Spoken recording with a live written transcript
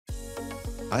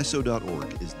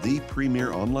ISO.org is the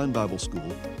premier online Bible school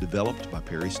developed by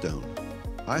Perry Stone.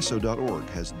 ISO.org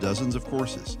has dozens of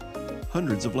courses,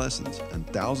 hundreds of lessons, and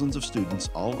thousands of students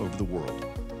all over the world.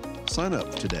 Sign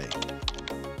up today.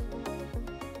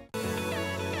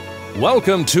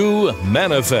 Welcome to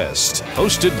Manna-Fest,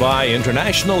 hosted by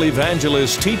international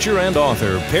evangelist, teacher, and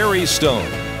author Perry Stone.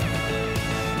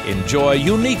 Enjoy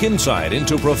unique insight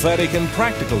into prophetic and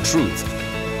practical truth.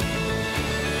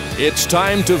 It's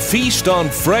time to feast on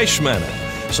fresh manna,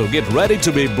 so get ready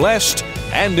to be blessed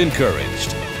and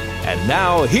encouraged. And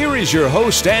now, here is your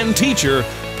host and teacher,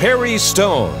 Perry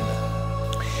Stone.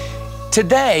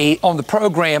 Today on the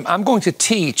program, I'm going to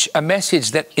teach a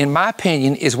message that, in my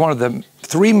opinion, is one of the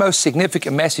three most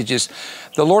significant messages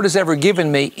the Lord has ever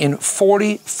given me in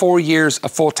 44 years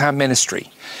of full-time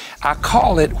ministry. I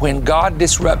call it When God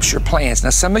Disrupts Your Plans. Now,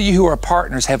 some of you who are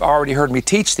partners have already heard me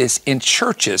teach this in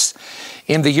churches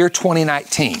in the year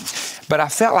 2019. But I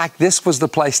felt like this was the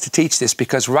place to teach this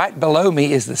because right below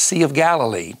me is the Sea of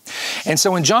Galilee. And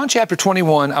so in John chapter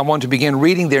 21, I want to begin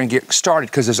reading there and get started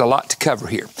because there's a lot to cover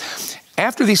here.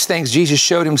 After these things, Jesus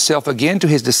showed himself again to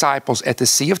his disciples at the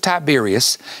Sea of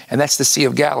Tiberias, and that's the Sea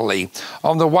of Galilee.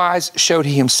 On the wise showed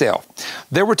he himself.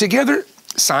 There were together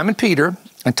Simon Peter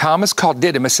and Thomas called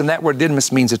Didymus, and that word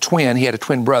Didymus means a twin. He had a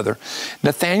twin brother.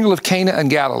 Nathanael of Cana in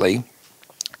Galilee,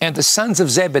 and the sons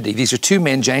of Zebedee. These are two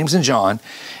men, James and John,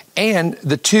 and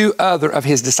the two other of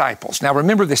his disciples. Now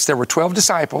remember this, there were 12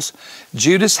 disciples.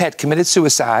 Judas had committed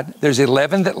suicide. There's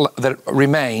 11 that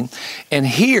remain. And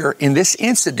here in this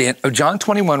incident of John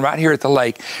 21, right here at the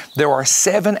lake, there are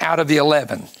 7 out of the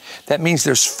 11. That means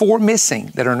there's 4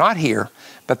 missing that are not here,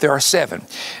 but there are 7.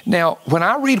 Now, when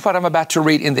I read what I'm about to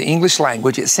read in the English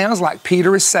language, it sounds like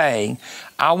Peter is saying,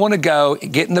 I want to go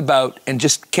get in the boat and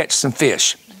just catch some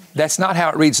fish. That's not how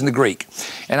it reads in the Greek.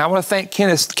 And I want to thank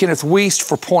Kenneth Wiest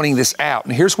for pointing this out.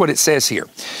 And here's what it says here.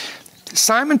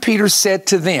 Simon Peter said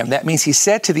to them, that means he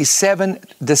said to these 7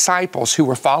 disciples who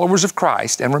were followers of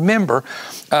Christ. And remember,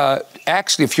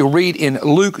 actually, if you read in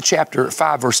Luke chapter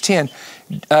 5, verse 10,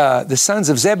 the sons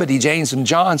of Zebedee, James and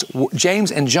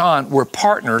John were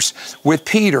partners with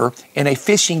Peter in a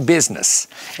fishing business.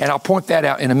 And I'll point that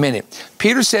out in a minute.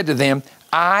 Peter said to them,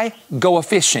 I go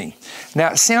a-fishing.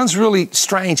 Now, it sounds really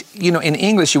strange. You know, in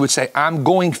English, you would say, I'm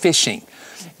going fishing.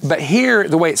 But here,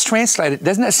 the way it's translated,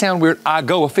 doesn't that sound weird? I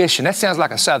go a-fishing. That sounds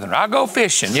like a Southerner. I go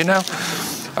fishing, you know?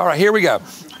 All right, here we go.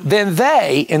 Then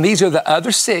they, and these are the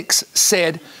other 6,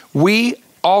 said, we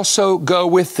also go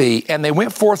with thee. And they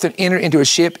went forth and entered into a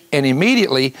ship, and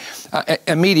immediately,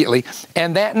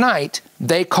 and that night,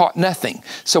 they caught nothing.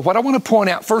 So what I want to point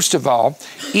out, first of all,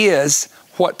 is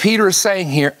what Peter is saying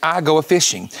here, I go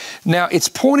a-fishing. Now, it's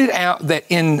pointed out that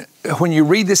when you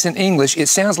read this in English, it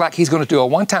sounds like he's going to do a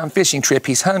one-time fishing trip.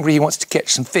 He's hungry. He wants to catch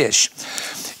some fish.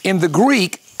 In the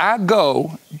Greek, I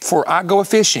go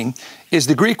a-fishing is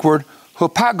the Greek word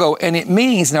hupago, and it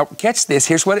means, now catch this,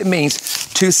 here's what it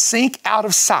means, to sink out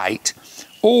of sight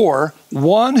or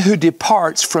one who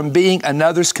departs from being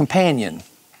another's companion.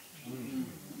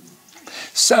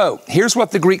 So, here's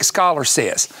what the Greek scholar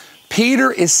says.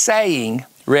 Peter is saying,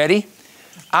 ready?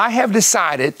 I have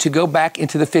decided to go back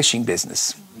into the fishing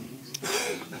business.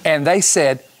 And they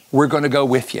said, we're going to go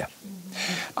with you.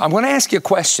 I'm going to ask you a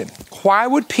question. Why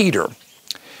would Peter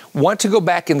want to go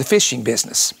back in the fishing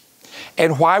business?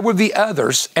 And why would the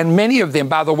others, and many of them,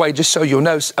 by the way, just so you'll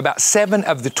notice, about 7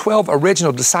 of the 12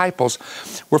 original disciples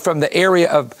were from the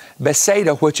area of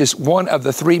Bethsaida, which is one of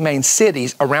the 3 main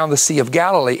cities around the Sea of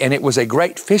Galilee, and it was a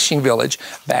great fishing village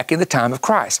back in the time of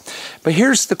Christ. But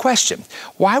here's the question.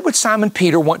 Why would Simon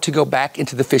Peter want to go back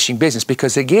into the fishing business?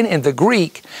 Because again, in the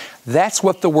Greek, that's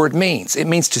what the word means. It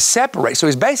means to separate. So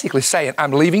he's basically saying,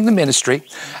 I'm leaving the ministry,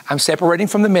 I'm separating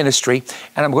from the ministry,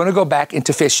 and I'm going to go back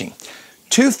into fishing.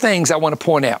 2 things I want to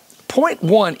point out. Point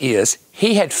 1 is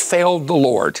he had failed the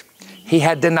Lord. He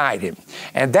had denied him.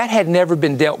 And that had never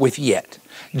been dealt with yet.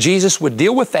 Jesus would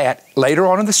deal with that later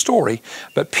on in the story,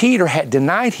 but Peter had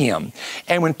denied him.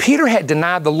 And when Peter had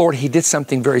denied the Lord, he did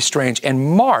something very strange.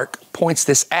 And Mark points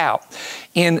this out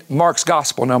in Mark's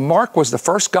gospel. Now, Mark was the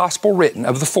first gospel written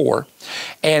of the 4,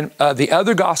 and the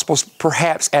other gospels,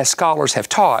 perhaps as scholars have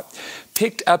taught,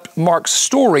 picked up Mark's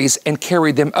stories and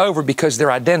carried them over because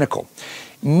they're identical.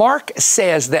 Mark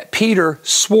says that Peter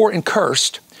swore and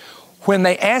cursed when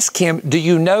they asked him, do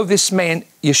you know this man,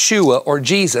 Yeshua or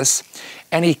Jesus?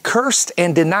 And he cursed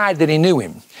and denied that he knew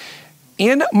him.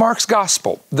 In Mark's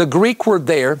gospel, the Greek word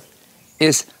there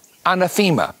is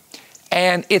anathema.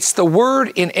 And it's the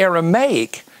word in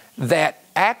Aramaic that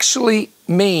actually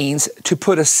means to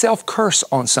put a self-curse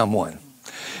on someone.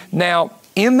 Now,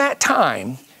 in that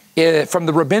time, from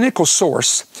the rabbinical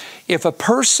source, if a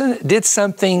person did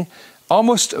something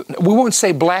almost, we won't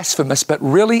say blasphemous, but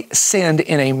really sinned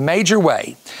in a major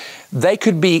way, they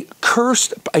could be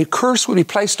cursed, a curse would be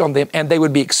placed on them, and they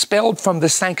would be expelled from the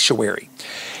sanctuary.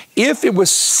 If it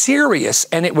was serious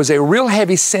and it was a real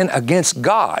heavy sin against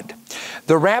God,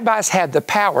 the rabbis had the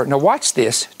power, now watch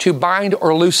this, to bind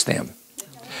or loose them.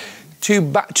 To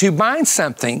bind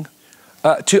something,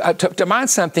 to bind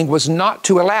something was not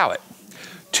to allow it.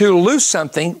 To loose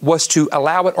something was to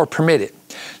allow it or permit it.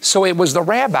 So it was the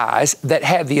rabbis that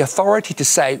had the authority to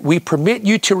say, we permit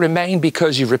you to remain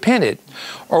because you've repented,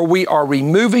 or we are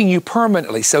removing you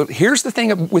permanently. So here's the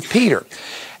thing with Peter,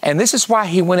 and this is why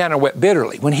he went out and wept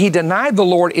bitterly. When he denied the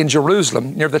Lord in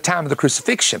Jerusalem near the time of the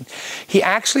crucifixion, he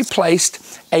actually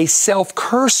placed a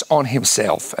self-curse on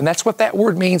himself, and that's what that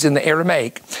word means in the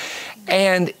Aramaic.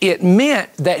 And it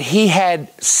meant that he had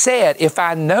said, if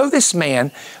I know this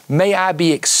man, may I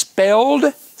be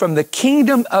expelled from the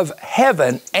kingdom of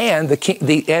heaven and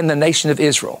the nation of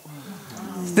Israel.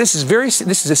 This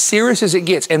is as serious as it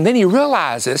gets. And then he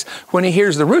realizes when he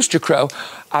hears the rooster crow,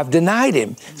 I've denied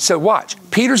him. So watch,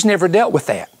 Peter's never dealt with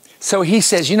that. So he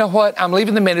says, you know what, I'm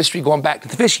leaving the ministry, going back to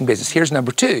the fishing business. Here's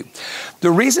number two. The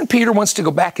reason Peter wants to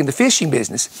go back in the fishing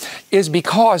business is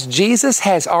because Jesus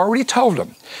has already told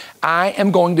him, I am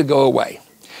going to go away.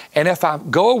 And if I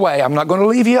go away, I'm not going to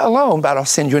leave you alone, but I'll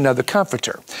send you another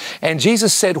comforter. And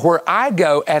Jesus said, where I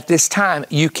go at this time,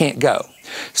 you can't go.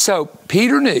 So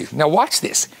Peter knew. Now watch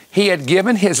this. He had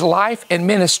given his life and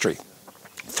ministry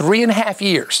 3.5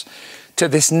 years to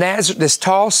this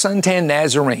tall, suntanned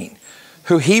Nazarene,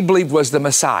 who he believed was the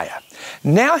Messiah.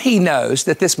 Now he knows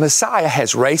that this Messiah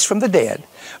has raised from the dead,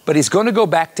 but he's going to go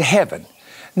back to heaven.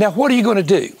 Now, what are you going to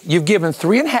do? You've given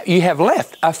 3.5, you have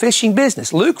left a fishing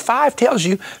business. Luke 5 tells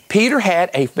you Peter had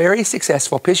a very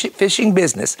successful fishing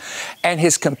business, and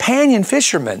his companion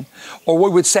fishermen, or we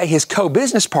would say his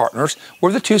co-business partners,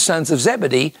 were the two sons of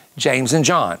Zebedee, James and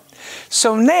John.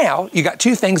 So now you got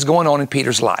two things going on in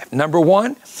Peter's life. Number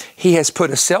one, he has put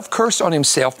a self-curse on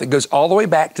himself that goes all the way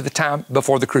back to the time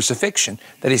before the crucifixion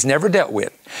that he's never dealt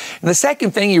with. And the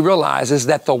second thing he realizes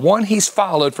that the one he's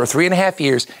followed for 3.5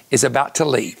 years is about to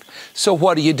leave. So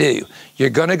what do? You're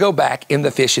going to go back in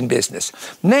the fishing business.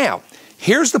 Now,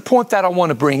 here's the point that I want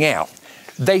to bring out.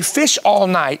 They fish all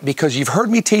night because you've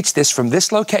heard me teach this from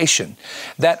this location,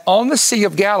 that on the Sea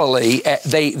of Galilee,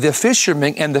 the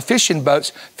fishermen and the fishing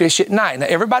boats fish at night. Now,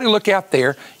 everybody look out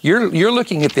there. You're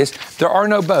looking at this. There are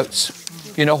no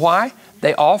boats. You know why?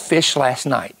 They all fished last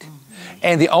night.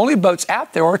 And the only boats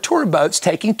out there are tour boats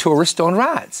taking tourists on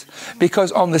rides.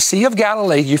 Because on the Sea of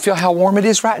Galilee, you feel how warm it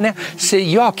is right now? See,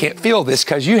 y'all can't feel this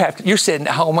because you're sitting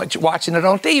at home watching it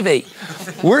on TV.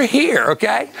 We're here,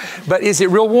 okay? But is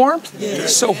it real warm?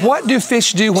 Yes. So what do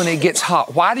fish do when it gets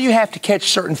hot? Why do you have to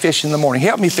catch certain fish in the morning?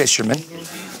 Help me, fishermen.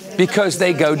 Because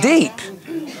they go deep.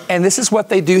 And this is what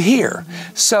they do here.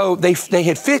 So they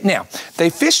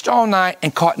fished all night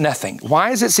and caught nothing.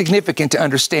 Why is it significant to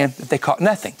understand that they caught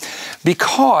nothing?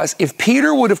 Because if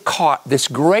Peter would have caught this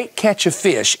great catch of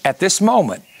fish at this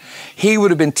moment, he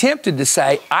would have been tempted to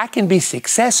say, I can be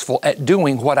successful at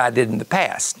doing what I did in the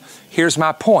past. Here's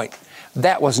my point.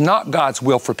 That was not God's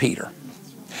will for Peter.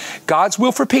 God's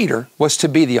will for Peter was to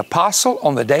be the apostle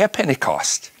on the day of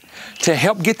Pentecost, to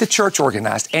help get the church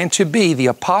organized, and to be the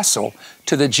apostle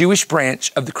to the Jewish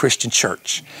branch of the Christian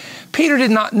church. Peter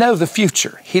did not know the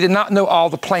future. He did not know all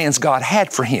the plans God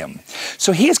had for him.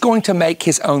 So he is going to make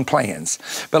his own plans.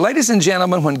 But ladies and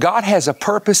gentlemen, when God has a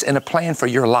purpose and a plan for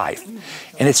your life,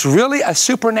 and it's really a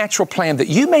supernatural plan that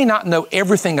you may not know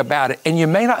everything about it and you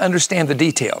may not understand the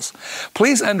details,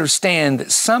 please understand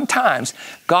that sometimes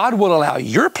God will allow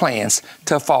your plans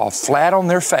to fall flat on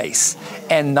their face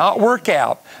and not work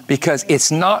out because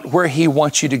it's not where He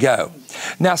wants you to go.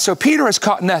 Now, so Peter has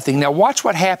caught nothing. Now, watch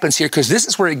what happens here, because this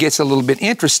is where it gets a little bit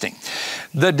interesting.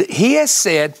 He has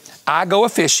said, I go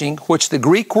a-fishing, which the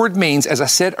Greek word means, as I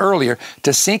said earlier,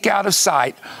 to sink out of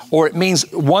sight, or it means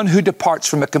one who departs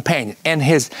from a companion. And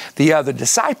the other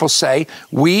disciples say,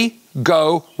 we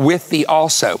go with thee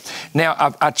also.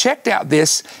 Now, I checked out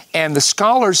this, and the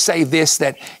scholars say this,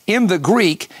 that in the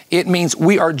Greek, it means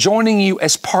we are joining you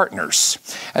as partners.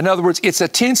 In other words, it's a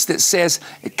tense that says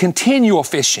continual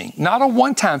fishing, not a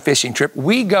one-time fishing trip.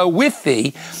 We go with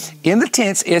thee. In the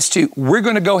tense is to, we're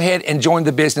going to go ahead and join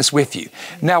the business with you.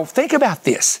 Now, think about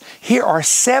this. Here are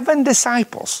 7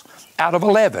 disciples out of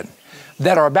 11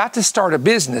 that are about to start a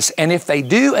business, and if they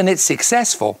do and it's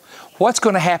successful, what's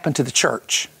going to happen to the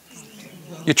church?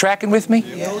 You tracking with me?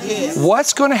 Yes.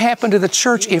 What's going to happen to the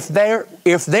church if their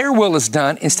will is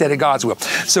done instead of God's will?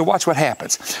 So watch what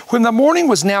happens. When the morning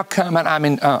was now come, and I'm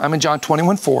in John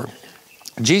 21:4.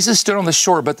 Jesus stood on the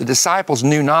shore, but the disciples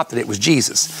knew not that it was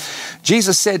Jesus.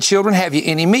 Jesus said, "Children, have you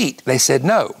any meat?" They said,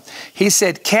 "No." He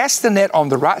said, "Cast the net on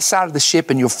the right side of the ship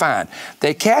and you'll find."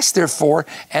 They cast therefore,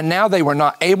 and now they were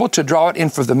not able to draw it in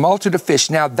for the multitude of fish.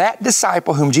 Now that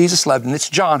disciple whom Jesus loved, and it's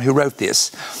John who wrote this,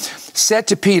 said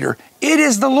to Peter, "It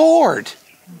is the Lord."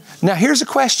 Now here's a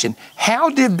question. How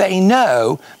did they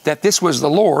know that this was the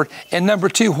Lord? And number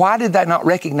two, why did they not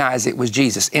recognize it was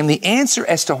Jesus? And the answer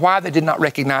as to why they did not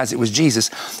recognize it was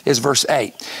Jesus is verse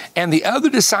 8. "And the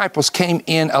other disciples came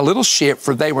in a little ship,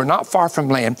 for they were not far from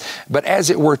land, but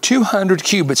as it were 200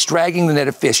 cubits dragging the net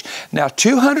of fish." Now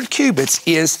 200 cubits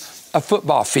is a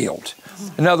football field.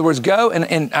 In other words, go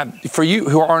and for you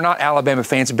who are not Alabama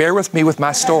fans, bear with me with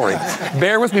my story.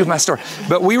 Bear with me with my story.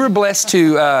 But we were blessed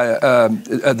to,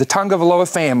 the Tongavaloa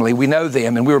family, we know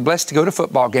them, and we were blessed to go to a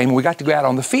football game, and we got to go out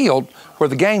on the field where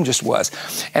the game just was.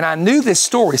 And I knew this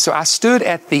story, so I stood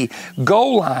at the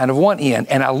goal line of one end,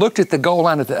 and I looked at the goal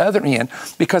line at the other end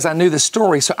because I knew the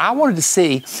story. So I wanted to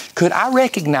see, could I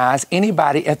recognize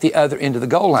anybody at the other end of the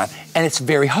goal line? And it's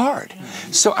very hard.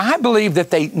 So I believe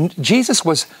that Jesus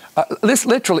was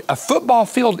literally a football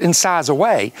field in size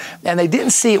away, and they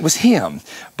didn't see it was him.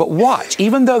 But watch,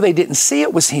 even though they didn't see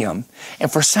it was him,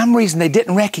 and for some reason they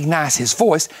didn't recognize his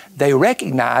voice, they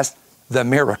recognized the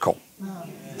miracle.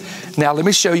 Now, let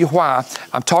me show you why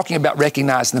I'm talking about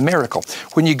recognizing the miracle.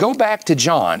 When you go back to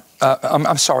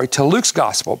to Luke's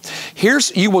gospel,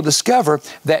 you will discover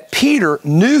that Peter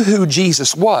knew who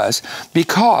Jesus was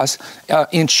because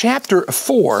in chapter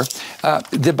 4,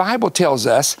 the Bible tells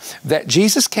us that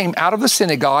Jesus came out of the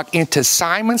synagogue into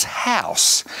Simon's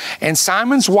house, and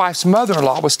Simon's wife's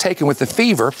mother-in-law was taken with a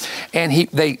fever, and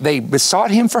they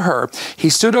besought him for her. He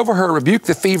stood over her, rebuked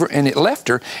the fever, and it left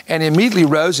her, and immediately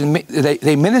rose, and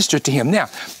they ministered to him. Now,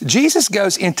 Jesus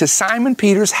goes into Simon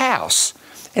Peter's house,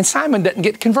 and Simon doesn't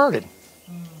get converted.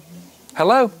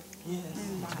 Hello?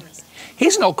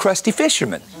 He's an old crusty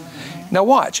fisherman. Now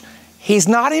watch. He's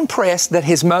not impressed that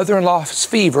his mother-in-law's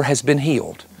fever has been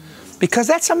healed, because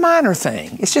that's a minor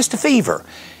thing. It's just a fever.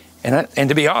 And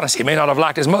to be honest, he may not have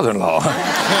liked his mother-in-law.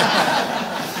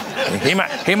 He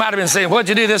might have been saying, "What'd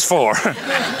you do this for?"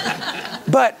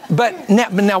 But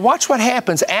now watch what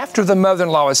happens after the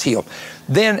mother-in-law is healed.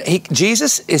 Then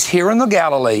Jesus is here in the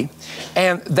Galilee,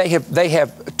 and they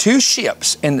have two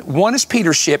ships, and one is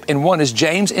Peter's ship, and one is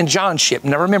James and John's ship.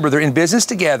 Now remember, they're in business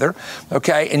together,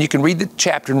 okay? And you can read the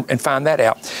chapter and find that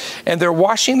out. And they're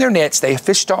washing their nets. They have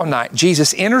fished all night.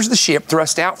 Jesus enters the ship,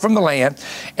 thrust out from the land,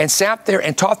 and sat there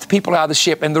and taught the people out of the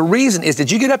ship. And the reason is,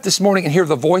 did you get up this morning and hear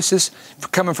the voices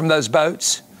coming from those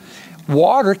boats?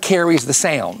 Water carries the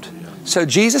sound. So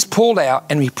Jesus pulled out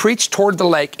and he preached toward the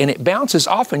lake, and it bounces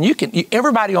off, and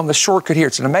everybody on the shore could hear.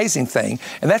 It's an amazing thing,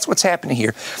 and that's what's happening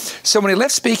here. So when he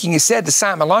left speaking, he said to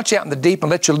Simon, "Launch out in the deep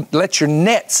and let your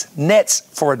nets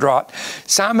for a draught."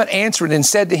 Simon answered and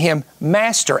said to him,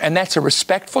 "Master," and that's a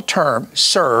respectful term,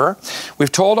 "Sir,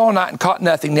 we've toiled all night and caught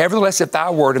nothing. Nevertheless, at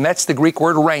thy word," and that's the Greek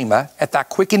word rhema, "at thy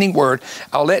quickening word,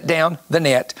 I'll let down the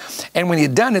net." And when he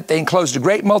had done it, they enclosed a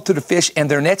great multitude of fish, and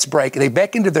their nets brake. They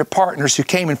beckoned to their partners, who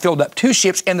came and filled up 2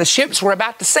 ships, and the ships were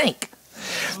about to sink.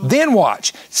 Then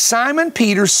watch. Simon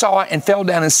Peter saw it and fell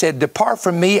down and said, "Depart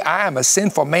from me, I am a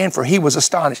sinful man," for he was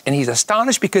astonished. And he's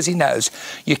astonished because he knows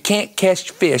you can't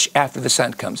catch fish after the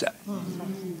sun comes up.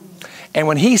 And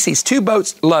when he sees 2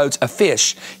 boats loads of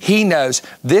fish, he knows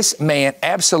this man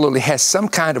absolutely has some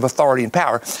kind of authority and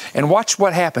power. And watch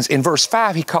what happens. In verse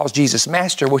 5, he calls Jesus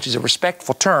Master, which is a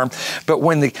respectful term. But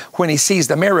when he sees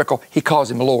the miracle, he calls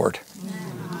him Lord.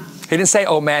 He didn't say,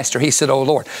 "Oh, Master." He said, "Oh,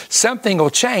 Lord." Something will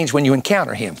change when you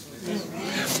encounter him.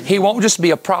 He won't just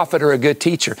be a prophet or a good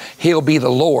teacher. He'll be the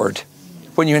Lord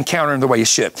when you encounter him the way you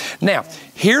should. Now,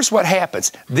 here's what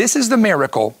happens. This is the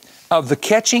miracle of the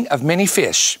catching of many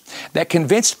fish that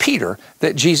convinced Peter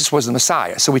that Jesus was the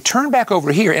Messiah. So we turn back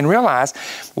over here and realize,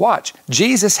 watch,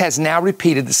 Jesus has now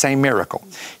repeated the same miracle.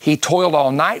 He toiled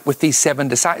all night with these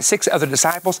 6 other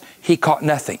disciples. He caught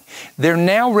nothing. They're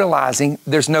now realizing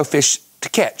there's no fish to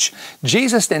catch.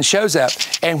 Jesus then shows up,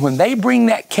 and when they bring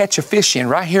that catch of fish in,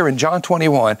 right here in John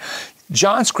 21,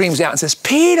 John screams out and says,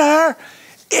 "Peter,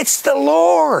 it's the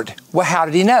Lord." Well, how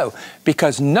did he know?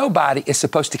 Because nobody is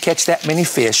supposed to catch that many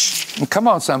fish. Come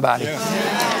on, somebody. Yeah.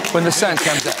 When the sun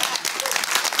comes up.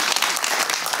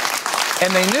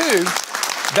 And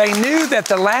they knew that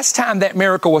the last time that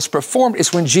miracle was performed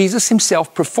is when Jesus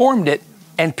himself performed it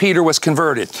and Peter was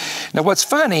converted. Now, what's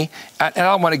funny, and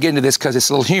I don't want to get into this because it's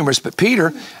a little humorous, but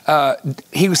Peter,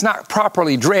 he was not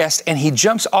properly dressed, and he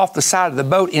jumps off the side of the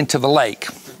boat into the lake.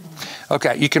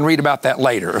 Okay, you can read about that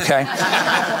later, okay?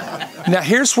 Now,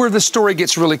 here's where the story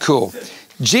gets really cool.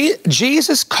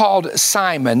 Jesus called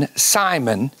Simon,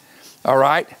 Simon, all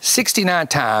right, 69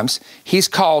 times. He's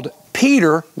called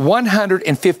Peter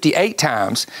 158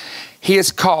 times. He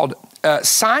is called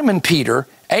Simon Peter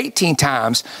 18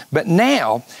 times. But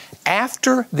now,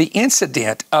 after the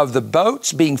incident of the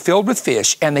boats being filled with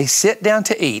fish and they sit down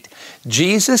to eat,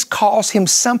 Jesus calls him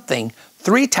something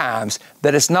 3 times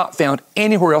that is not found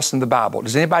anywhere else in the Bible.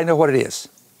 Does anybody know what it is?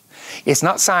 It's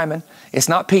not Simon. It's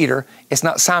not Peter. It's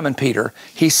not Simon Peter.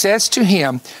 He says to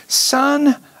him,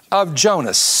 son of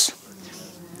Jonas.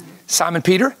 Simon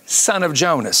Peter, son of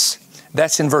Jonas.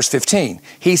 That's in verse 15.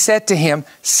 He said to him,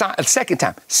 second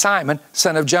time, Simon,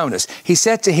 son of Jonas. He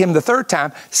said to him the third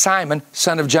time, Simon,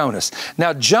 son of Jonas.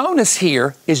 Now, Jonas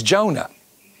here is Jonah.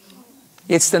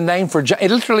 It's the name for Jonah.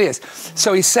 It literally is.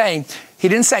 So he's saying, he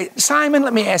didn't say, Simon,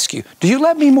 let me ask you, do you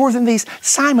love me more than these?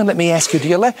 Simon, let me ask you, do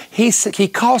you love? He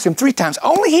calls him 3 times,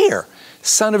 only here,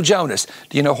 son of Jonas.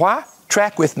 Do you know why?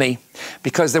 Track with me.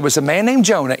 Because there was a man named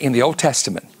Jonah in the Old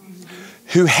Testament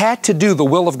who had to do the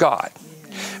will of God,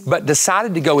 but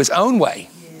decided to go his own way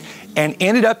and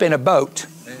ended up in a boat.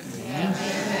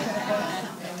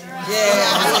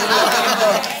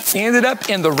 Ended up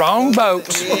in the wrong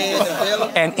boat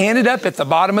and ended up at the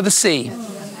bottom of the sea.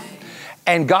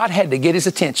 And God had to get his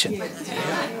attention.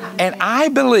 And I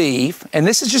believe, and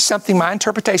this is just something, my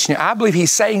interpretation here, I believe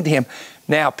he's saying to him,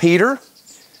 now, Peter,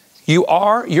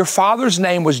 your father's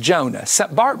name was Jonah.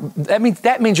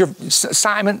 That means you're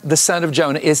Simon, the son of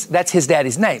Jonah, that's his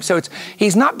daddy's name. So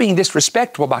he's not being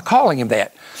disrespectful by calling him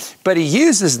that, but he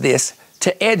uses this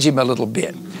to edge him a little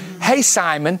bit. Hey,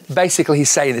 Simon, basically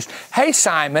he's saying this. Hey,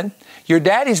 Simon, your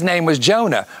daddy's name was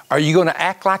Jonah. Are you going to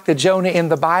act like the Jonah in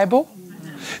the Bible?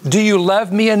 Do you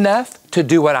love me enough to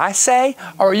do what I say?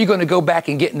 Or are you going to go back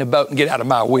and get in the boat and get out of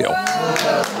my will?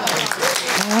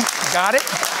 Got it?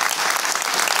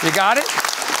 You got it?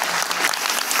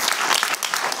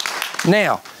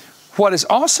 Now, what is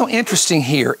also interesting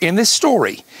here in this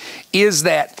story is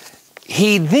that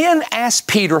he then asked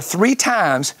Peter 3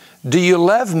 times, do you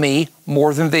love me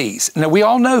more than these? Now, we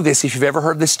all know this if you've ever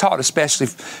heard this taught, especially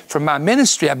from my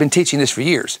ministry. I've been teaching this for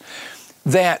years,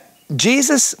 that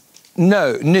Jesus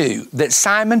knew that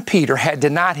Simon Peter had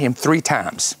denied him 3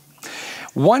 times.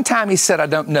 One time he said, I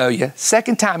don't know you.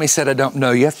 Second time he said, I don't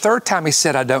know you. Third time he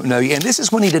said, I don't know you. And this is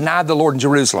when he denied the Lord in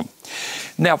Jerusalem.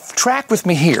 Now, track with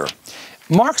me here.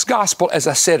 Mark's gospel, as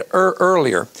I said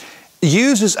earlier,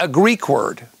 uses a Greek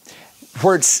word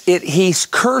where he's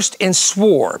cursed and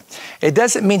swore. It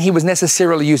doesn't mean he was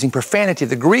necessarily using profanity.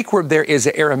 The Greek word there is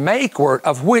an Aramaic word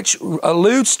of which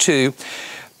alludes to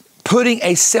putting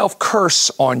a self-curse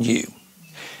on you.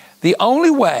 The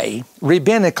only way,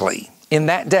 rabbinically, in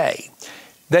that day,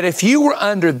 that if you were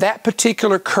under that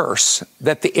particular curse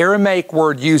that the Aramaic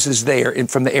word uses there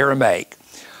from the Aramaic,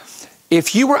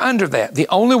 if you were under that, the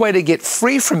only way to get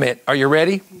free from it, are you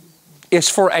ready, is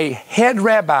for a head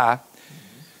rabbi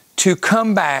to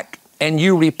come back and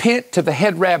you repent to the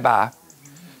head rabbi,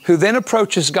 who then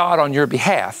approaches God on your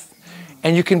behalf,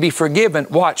 and you can be forgiven,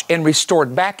 watch, and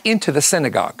restored back into the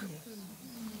synagogue.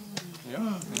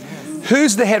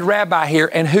 Who's the head rabbi here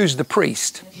and who's the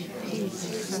priest?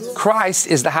 Christ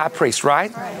is the high priest,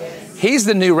 right? He's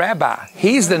the new rabbi.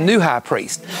 He's the new high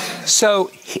priest. So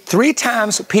 3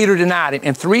 times Peter denied him,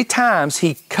 and 3 times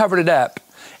he covered it up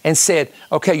and said,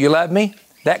 okay, you love me?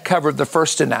 That covered the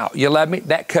first denial. You love me?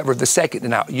 That covered the second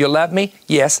denial. You love me?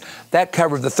 Yes. That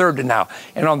covered the third denial.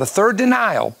 And on the third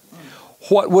denial,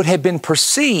 what would have been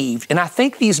perceived, and I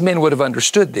think these men would have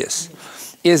understood this,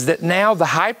 is that now the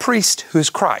high priest,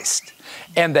 who's Christ,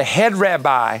 and the head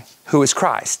rabbi, who is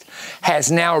Christ,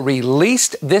 has now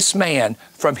released this man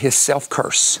from his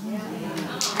self-curse.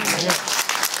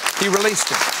 He released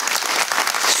him.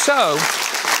 So,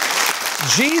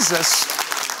 Jesus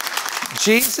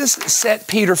set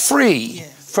Peter free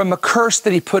from a curse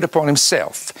that he put upon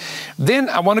himself. Then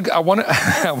I want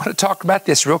to talk about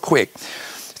this real quick.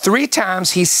 3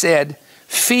 times he said,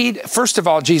 first of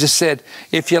all, Jesus said,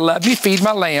 if you love me, feed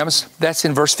my lambs. That's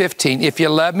in verse 15. If you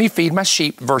love me, feed my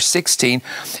sheep, verse 16.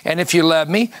 And if you love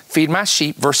me, feed my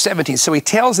sheep, verse 17. So he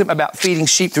tells him about feeding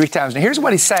sheep 3 times. Now here's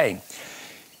what he's saying.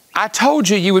 I told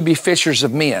you you would be fishers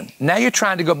of men. Now you're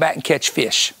trying to go back and catch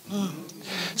fish.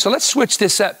 So let's switch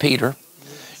this up, Peter.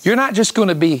 You're not just going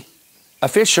to be a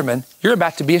fisherman. You're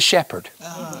about to be a shepherd.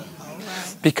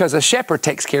 Because a shepherd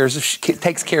takes care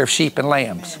of sheep and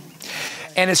lambs.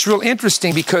 And it's real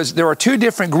interesting because there are two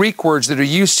different Greek words that are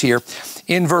used here.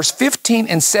 In verse 15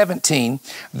 and 17,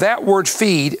 that word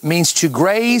feed means to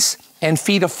graze and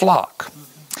feed a flock.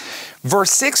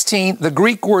 Verse 16, the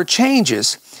Greek word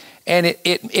changes, and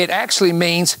it actually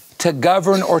means to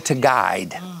govern or to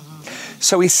guide.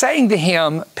 So he's saying to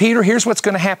him, Peter, here's what's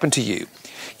going to happen to you.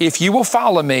 If you will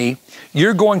follow me,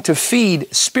 you're going to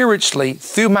feed spiritually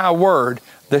through my word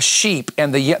the sheep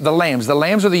and the lambs. The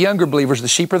lambs are the younger believers, the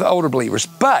sheep are the older believers.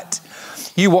 But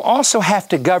you will also have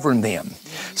to govern them.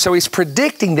 So he's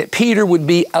predicting that Peter would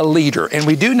be a leader. And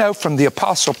we do know from the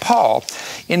Apostle Paul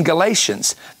in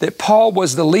Galatians that Paul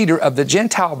was the leader of the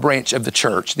Gentile branch of the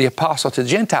church, the apostle to the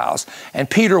Gentiles, and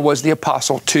Peter was the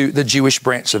apostle to the Jewish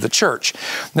branch of the church.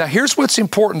 Now here's what's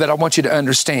important that I want you to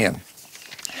understand.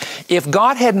 If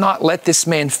God had not let this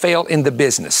man fail in the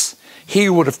business, he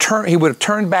would have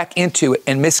turned back into it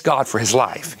and missed God for his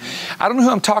life. I don't know who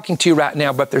I'm talking to right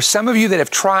now, but there's some of you that have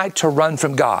tried to run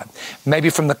from God, maybe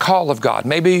from the call of God.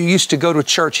 Maybe you used to go to a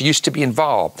church, you used to be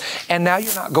involved, and now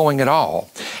you're not going at all.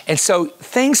 And so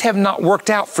things have not worked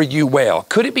out for you well.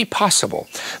 Could it be possible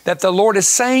that the Lord is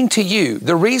saying to you,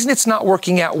 the reason it's not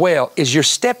working out well is you're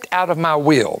stepped out of my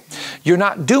will. You're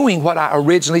not doing what I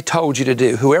originally told you to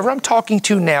do. Whoever I'm talking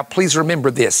to now, please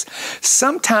remember this.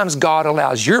 Sometimes God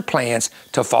allows your plans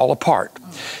to fall apart.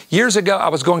 Years ago, I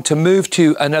was going to move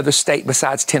to another state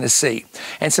besides Tennessee,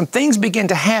 and some things began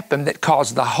to happen that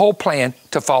caused the whole plan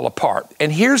to fall apart.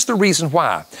 And here's the reason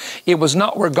why. It was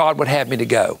not where God would have me to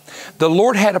go. The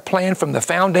Lord had a plan from the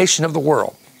foundation of the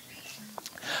world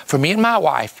for me and my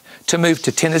wife to move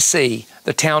to Tennessee,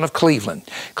 the town of Cleveland.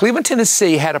 Cleveland,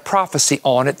 Tennessee had a prophecy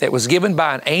on it that was given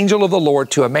by an angel of the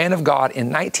Lord to a man of God in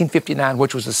 1959,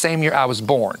 which was the same year I was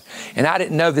born. And I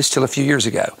didn't know this till a few years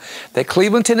ago, that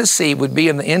Cleveland, Tennessee would be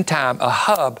in the end time a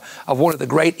hub of one of the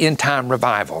great end time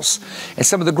revivals. And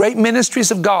some of the great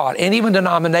ministries of God and even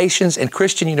denominations and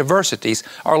Christian universities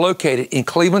are located in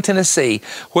Cleveland, Tennessee,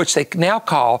 which they now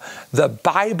call the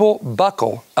Bible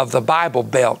buckle of the Bible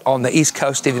Belt on the East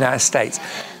Coast of the United States.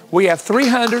 We have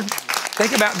 300,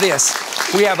 think about this,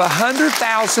 we have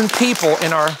 100,000 people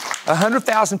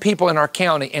in our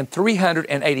county and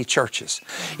 380 churches.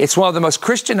 It's one of the most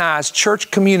Christianized church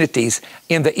communities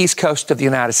in the East Coast of the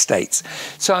United States.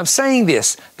 So I'm saying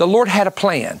this, the Lord had a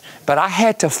plan, but I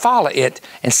had to follow it,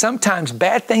 and sometimes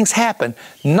bad things happen,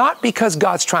 not because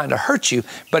God's trying to hurt you,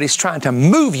 but He's trying to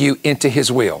move you into His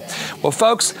will. Well,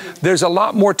 folks, there's a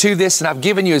lot more to this, and I've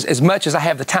given you as much as I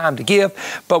have the time to give,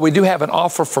 but we do have an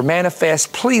offer for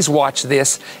Manna-Fest. Please watch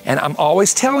this, and I'm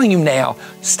always telling you now,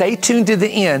 stay tuned to the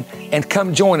end and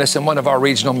come join us in one of our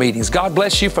regional meetings. God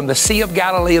bless you from the Sea of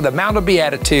Galilee, the Mountain of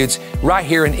Beattitudes, right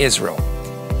here in Israel.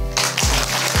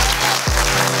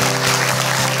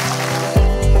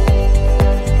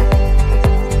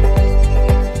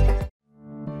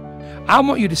 I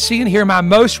want you to see and hear my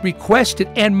most requested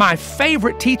and my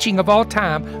favorite teaching of all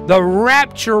time, the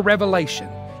Rapture Revelation.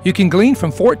 You can glean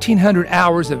from 1,400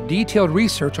 hours of detailed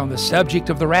research on the subject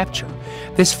of the rapture.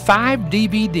 This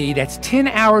 5-DVD, that's 10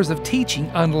 hours of teaching,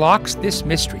 unlocks this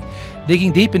mystery,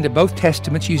 digging deep into both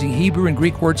testaments using Hebrew and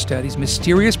Greek word studies,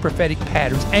 mysterious prophetic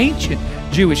patterns, ancient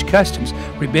Jewish customs,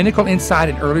 rabbinical insight,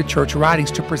 and early church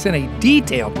writings to present a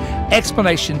detailed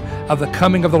explanation of the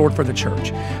coming of the Lord for the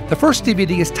church. The first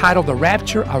DVD is titled The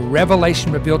Rapture, a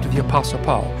Revelation Revealed to the Apostle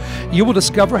Paul. You will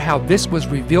discover how this was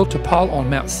revealed to Paul on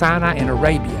Mount Sinai in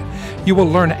Arabia. You will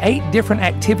learn 8 different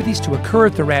activities to occur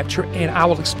at the rapture, and I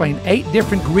will explain 8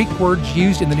 different Greek words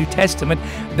used in the New Testament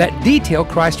that detail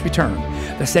Christ's return.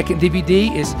 The second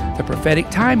DVD is the prophetic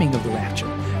timing of the rapture.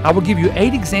 I will give you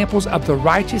 8 examples of the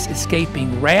righteous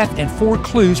escaping wrath and 4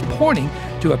 clues pointing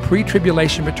to a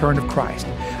pre-tribulation return of Christ.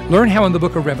 Learn how in the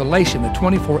book of Revelation, the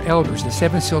 24 elders, the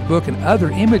 7-sealed book, and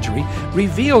other imagery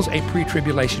reveals a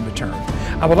pre-tribulation return.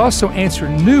 I will also answer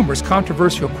numerous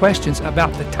controversial questions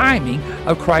about the timing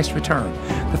of Christ's return.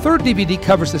 The third DVD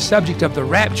covers the subject of the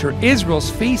rapture, Israel's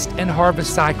feast and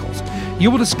harvest cycles. You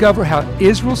will discover how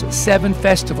Israel's 7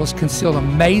 festivals conceal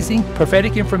amazing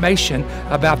prophetic information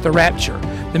about the rapture,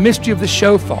 the mystery of the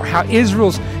shofar, how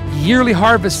Israel's yearly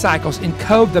harvest cycles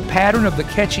encode the pattern of the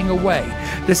catching away.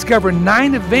 Discover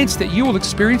 9 events that you will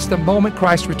experience the moment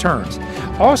Christ returns.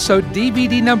 Also,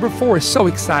 DVD number 4 is so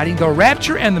exciting, The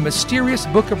Rapture and the Mysterious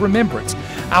Book of Remembrance.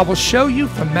 I will show you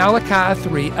from Malachi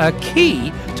 3, a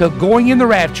key to going in the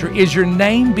rapture is your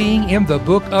name being in the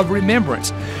book of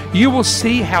remembrance. You will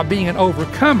see how being an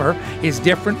overcomer is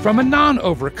different from a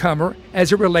non-overcomer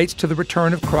as it relates to the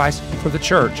return of Christ for the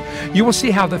church. You will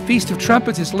see how the Feast of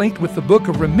Trumpets is linked with the Book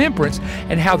of Remembrance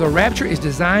and how the rapture is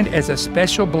designed as a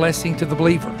special blessing to the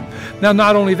believer. Now,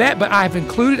 not only that, but I've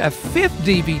included a fifth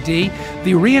DVD,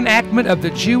 the reenactment of the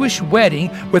Jewish wedding,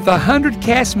 with 100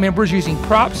 cast members using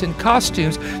props and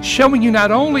costumes, showing you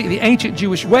not only the ancient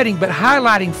Jewish wedding, but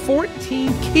highlighting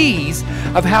 14 keys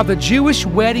of how the Jewish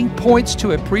wedding points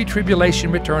to a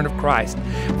pre-tribulation return of Christ.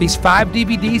 These 5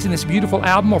 DVDs in this beautiful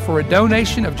album are for a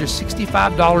donation of just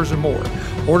 $65 or more.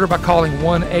 Order by calling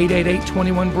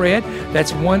 1-888-21-BREAD.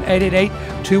 That's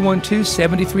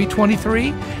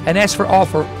 1-888-212-7323. And ask for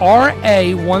offer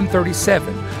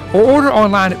RA137. Or order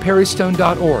online at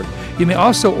perrystone.org. You may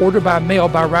also order by mail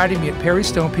by writing me at Perry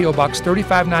Stone, P.O. Box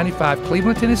 3595,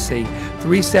 Cleveland, Tennessee,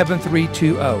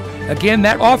 37320. Again,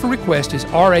 that offer request is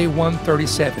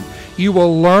RA137. You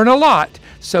will learn a lot,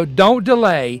 so don't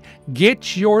delay.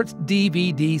 Get your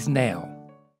DVDs now.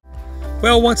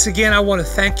 Well, once again, I want to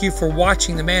thank you for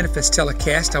watching the Manna-Fest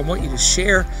telecast. I want you to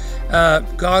share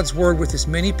God's Word with as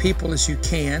many people as you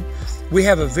can. We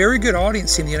have a very good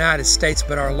audience in the United States,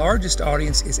 but our largest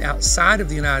audience is outside of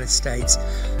the United States.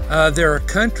 There are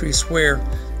countries where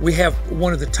we have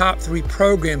one of the top 3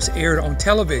 programs aired on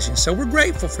television, so we're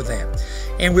grateful for that.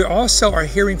 And we also are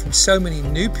hearing from so many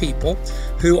new people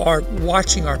who are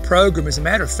watching our program. As a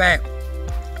matter of fact,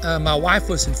 my wife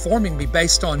was informing me,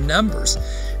 based on numbers,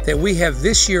 that we have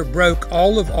this year broke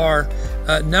all of our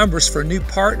numbers for new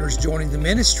partners joining the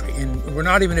ministry, and we're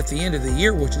not even at the end of the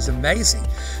year, which is amazing.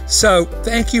 So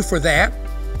thank you for that.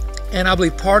 And I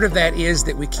believe part of that is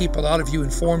that we keep a lot of you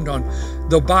informed on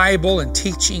the Bible and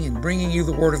teaching and bringing you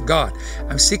the Word of God.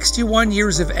 I'm 61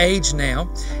 years of age now,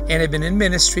 and have been in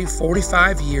ministry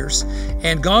 45 years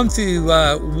and gone through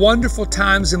wonderful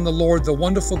times in the Lord, the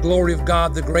wonderful glory of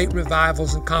God, the great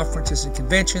revivals and conferences and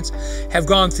conventions, have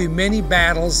gone through many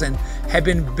battles and have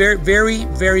been very, very,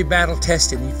 very battle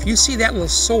tested. And if you see that little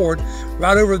sword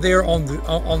right over there on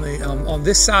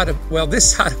this side of, well,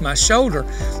 this side of my shoulder,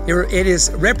 it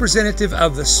is representative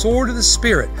of the sword of the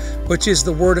Spirit, which is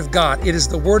the Word of God. It is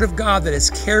the Word of God that has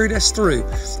carried us through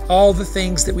all the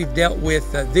things that we've dealt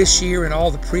with this year and all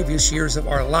the previous years of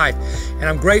our life. And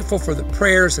I'm grateful for the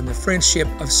prayers and the friendship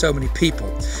of so many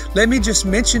people. Let me just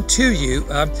mention to you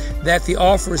that the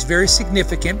offer is very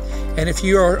significant. And if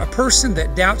you are a person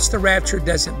that doubts the rapture,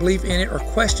 doesn't believe in it, or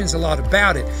questions a lot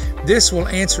about it, this will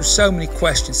answer so many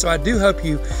questions. So I do hope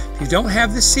you, if you don't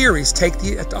have the series, take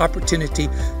the opportunity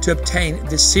to obtain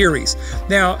this series.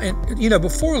 Now, and you know,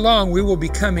 before long, we will be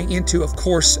coming into, of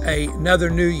course, another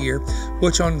new year,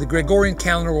 which on the Gregorian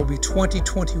calendar will be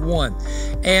 2021.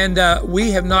 And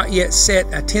we have not yet set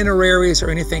itineraries or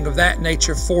anything of that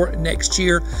nature for next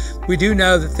year. We do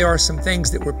know that there are some things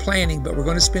that we're planning, but we're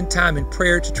going to spend time in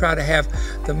prayer to try to have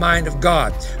the mind of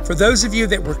God. For those of you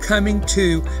that were coming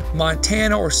to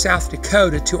Montana or South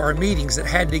Dakota to our meetings that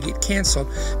had to get canceled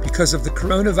because of the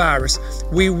coronavirus,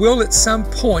 we will at some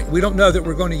point, we don't know that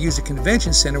we're going to use a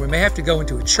convention center. We may have to go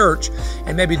into a church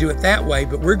and maybe do it that way,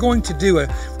 but we're going to do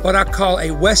what I call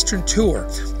a Western tour.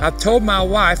 I've told my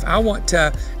wife I want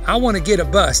to get a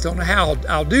bus. Don't know how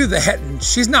I'll do that. And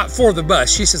she's not for the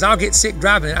bus. She says, I'll get sick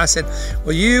driving it. I said,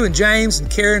 well, you and James and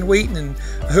Karen Wheaton and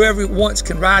whoever wants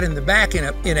can ride in the back in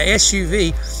a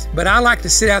SUV. But I like to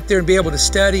sit out there and be able to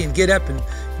study and get up and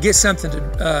get something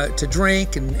to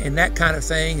drink and that kind of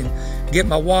thing, and get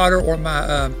my water or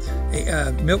my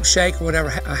milkshake or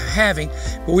whatever I'm having.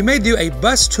 But we may do a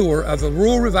bus tour of a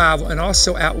rural revival and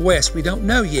also out west. We don't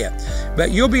know yet,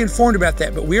 but you'll be informed about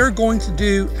that. But we are going to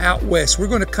do out west. We're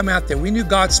going to come out there. We knew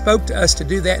God spoke to us to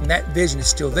do that, and that vision is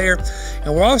still there.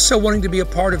 And we're also wanting to be a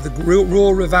part of the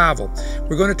rural revival.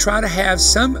 We're going to try to have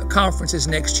some conferences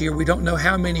next year. We don't know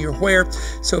how many or where.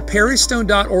 So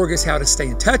perrystone.org is how to stay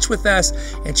in touch with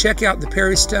us, and check out the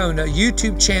Perry Stone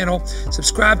YouTube channel.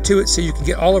 Subscribe to it so you can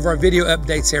get all of our video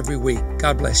updates every week.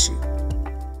 God bless you.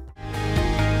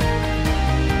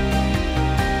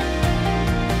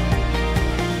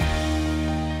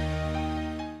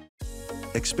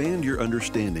 Expand your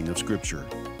understanding of Scripture.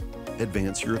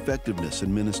 Advance your effectiveness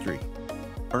in ministry.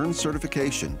 Earn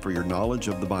certification for your knowledge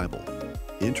of the Bible.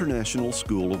 International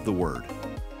School of the Word.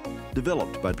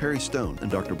 Developed by Perry Stone and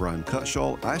Dr. Brian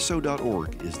Cutshaw,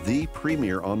 ISO.org is the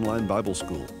premier online Bible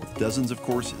school with dozens of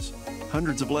courses,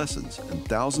 hundreds of lessons, and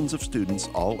thousands of students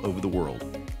all over the world.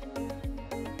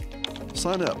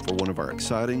 Sign up for one of our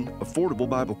exciting, affordable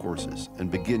Bible courses and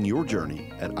begin your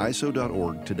journey at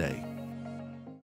ISO.org today.